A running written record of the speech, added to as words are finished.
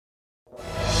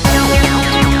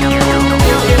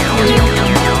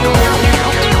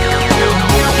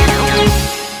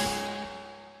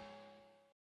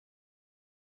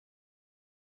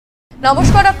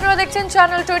নমস্কার, আপনারা দেখছেন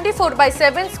চ্যানেল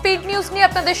 24/7 স্পিড নিউজ নিয়ে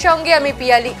আপনাদের সঙ্গে আমি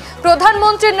পিয়ালি।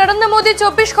 প্রধানমন্ত্রী নরেন্দ্র মোদী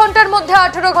 24 ঘন্টার মধ্যে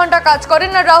 18 ঘন্টা কাজ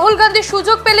করেন আর রাহুল গান্ধী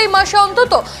সুযোগ পেলেই মাসে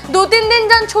অন্তত 2-3 দিন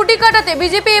যান ছুটি কাটাতে।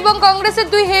 বিজেপি এবং কংগ্রেসের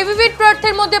দুই হেভিওয়েট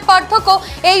প্রার্থীর মধ্যে পার্থক্য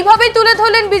এইভাবেই তুলে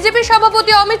ধরলেন বিজেপি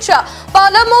সভাপতি অমিত শাহ।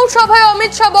 পালামৌ সভায়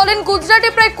অমিত শাহ বলেন, গুজরাটে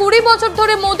প্রায় 20 বছর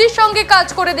ধরে মোদীর সঙ্গে কাজ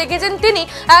করে দেখেছেন, তিনি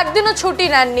একদিনও ছুটি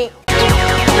নেননি।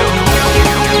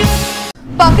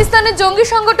 পাকিস্তানের জঙ্গি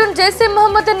সংগঠন জেইশ-ই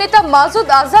মোহাম্মদের নেতা মাসুদ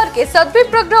আজহারকে সাধ্বী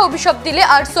প্রজ্ঞা অভিশাপ দিলে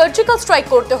আর সার্জিক্যাল স্ট্রাইক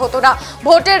করতে হতো না।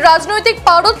 ভোটের রাজনৈতিক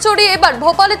পারদ চড়িয়ে এবার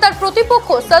ভোপালে তার প্রতিপক্ষ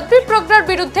সাধ্বী প্রজ্ঞার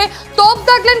বিরুদ্ধে তোপ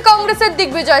দাগলেন কংগ্রেসের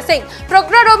দিগ্বিজয় সিং।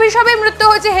 প্রজ্ঞার অভিশাপে মৃত্যু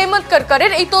হয়েছে হেমন্ত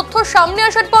কর্করের। এই তথ্য সামনে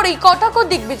আসার পরেই কটাক্ষ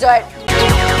দিগ্বিজয়ের।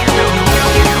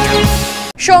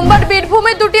 সোমবার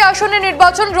বীরভূমে দুটি আসনে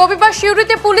নির্বাচন। রবিবার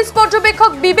সিউড়িতে পুলিশ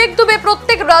পর্যবেক্ষক বিবেক দুবে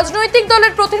প্রত্যেক রাজনৈতিক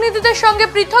দলের প্রতিনিধিদের সঙ্গে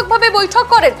পৃথকভাবে বৈঠক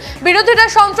করেন। বিরোধীরা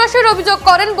সন্ত্রাসের অভিযোগ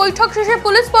করেন। বৈঠক শেষে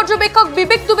পুলিশ পর্যবেক্ষক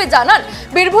বিবেক দুবে জানান,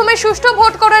 বীরভূমে সুষ্ঠু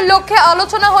ভোট করার লক্ষ্যে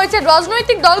আলোচনা হয়েছে।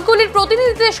 রাজনৈতিক দলগুলির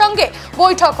প্রতিনিধিদের সঙ্গে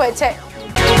বৈঠক হয়েছে।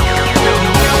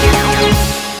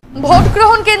 ভোট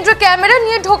গ্রহণ কেন্দ্রে ক্যামেরা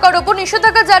নিয়ে ঢোকার ওপর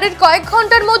নিষেধাজ্ঞা জারির কয়েক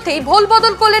ঘন্টার মধ্যেই ভোল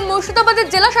বদল করলেন মুর্শিদাবাদের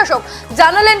জেলা শাসক।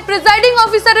 জানালেন, প্রিজাইডিং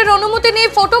অফিসারের অনুমতি নিয়ে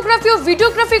ফটোগ্রাফি ও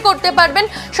ভিডিওগ্রাফি করতে পারবেন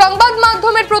সংবাদ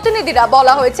মাধ্যমের প্রতিনিধিরা।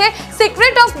 বলা হয়েছে,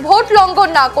 সিক্রেট অফ ভোট লঙ্ঘন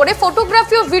না করে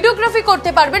ফটোগ্রাফি ও ভিডিওগ্রাফি করতে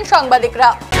পারবেন সাংবাদিকরা।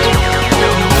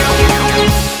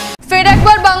 ফের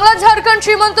একবার বাংলা ঝাড়খণ্ড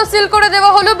সীমান্ত সিল করে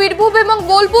দেওয়া হলো। বীরভূম এবং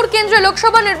বোলপুর কেন্দ্রে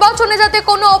লোকসভা নির্বাচনে যাতে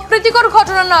কোনো অপ্রীতিকর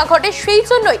ঘটনা না ঘটে, সেই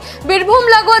জন্যই বীরভূম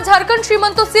লাগোয়া ঝাড়খণ্ড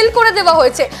সীমান্ত সিল করে দেওয়া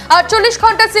হয়েছে। 48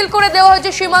 ঘন্টা সিল করে দেওয়া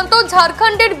হয়েছে সীমান্ত।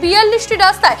 ঝাড়খণ্ডের 42টি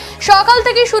রাস্তায় সকাল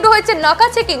থেকেই শুরু হয়েছে নাকা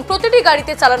চেকিং। প্রতিটি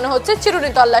গাড়িতে চালানো হচ্ছে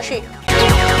চিরুনি তল্লাশি।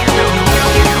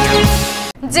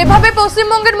 যেভাবে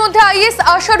পশ্চিমবঙ্গের মধ্যে আইএস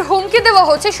আসার হুমকি দেওয়া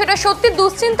হচ্ছে, সেটা সত্যি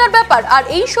দুশ্চিন্তার ব্যাপার। আর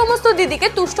এই সমস্ত দিদিকে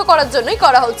তুষ্ট করার জন্যই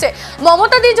করা হচ্ছে।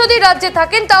 মমতা দি যদি রাজ্যে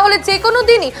থাকেন, তাহলে যে কোনো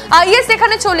দিনই আইএস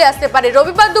এখানে চলে আসতে পারে।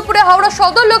 রবিবার দুপুরে হাওড়া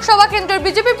সদর লোকসভা কেন্দ্রের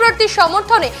বিজেপি প্রার্থীর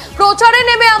সমর্থনে প্রচারে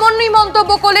নেমে এমনই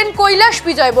মন্তব্য করলেন কৈলাস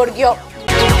বিজয়বর্গীয়।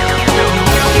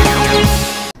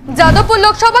 যাদবপুর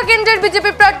লোকসভা কেন্দ্রের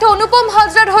বিজেপি প্রার্থী অনুপম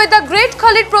হাজরার হয়ে দ্য গ্রেট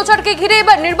খালির প্রচারকে ঘিরে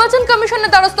এবার নির্বাচন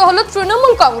কমিশনের দ্বারস্থ হল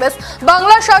তৃণমূল কংগ্রেস।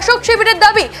 বাংলার শাসক শিবিরের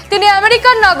দাবি, তিনি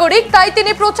আমেরিকান নাগরিক, তাই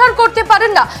তিনি প্রচার করতে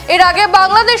পারেন না। এর আগে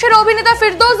বাংলাদেশের অভিনেতা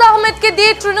ফিরদৌস আহমেদকে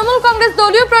দিয়ে তৃণমূল কংগ্রেস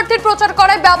দলীয় প্রার্থীর প্রচার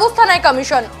করায় ব্যবস্থা নেয়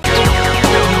কমিশন।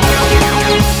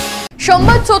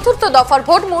 সোমবার চতুর্থ দফার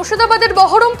ভোট। মুর্শিদাবাদের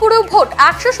বহরমপুরেও ভোট।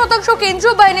 100%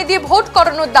 কেন্দ্রীয় বাহিনী দিয়ে ভোট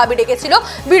করানোর দাবি রেখেছিল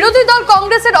বিরোধী দল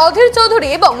কংগ্রেসের অধীর চৌধুরী,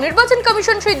 এবং নির্বাচন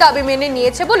কমিশন সেই দাবি মেনে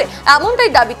নিয়েছে বলে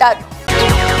এমনটাই দাবি তার।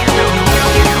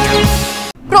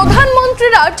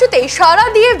 প্রধানমন্ত্রীর আর্জিতেই সাড়া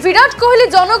দিয়ে বিরাট কোহলি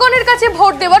জনগণের কাছে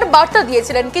ভোট দেওয়ার বার্তা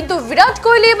দিয়েছিলেন, কিন্তু বিরাট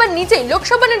কোহলি এবার নিজেই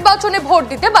লোকসভা নির্বাচনে ভোট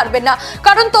দিতে পারবেন না।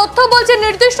 কারণ তথ্য বলছে,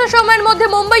 নির্দিষ্ট সময়ের মধ্যে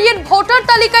মুম্বাইয়ের ভোটার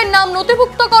তালিকায় নাম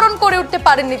নথিভুক্তকরণ করে উঠতে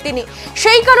পারেননি তিনি।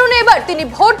 সেই কারণে এবার তিনি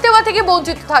ভোট দেওয়া থেকে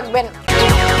বঞ্চিত থাকবেন।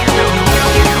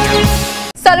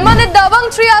 সলমানের দাবাং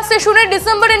 3 আসতে শুনে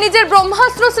ডিসেম্বরে নিজের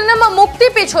ব্রহ্মাস্ত্র সিনেমা মুক্তি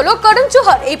পেছল করণ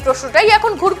জোহর। এই প্রশ্নটাই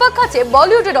এখন ঘুরপাক খাচ্ছে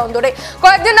বলিউডের অন্দরে।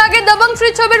 কয়েকদিন আগে দাবাং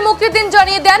 3 ছবির মুক্তির দিন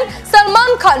জানিয়ে দেন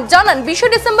সলমান খান। জানান, 20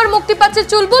 ডিসেম্বর মুক্তি পাচ্ছে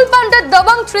চুলবুল পান্ডার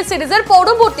দাবাং 3 সিরিজের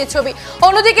পরবর্তী ছবি।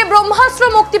 অন্যদিকে ব্রহ্মাস্ত্র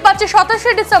মুক্তি পাচ্ছে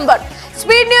 27 ডিসেম্বর।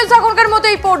 স্পিড নিউজ এখনকার মতো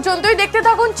এই পর্যন্তই। দেখতে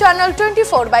থাকুন চ্যানেল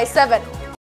 24/7।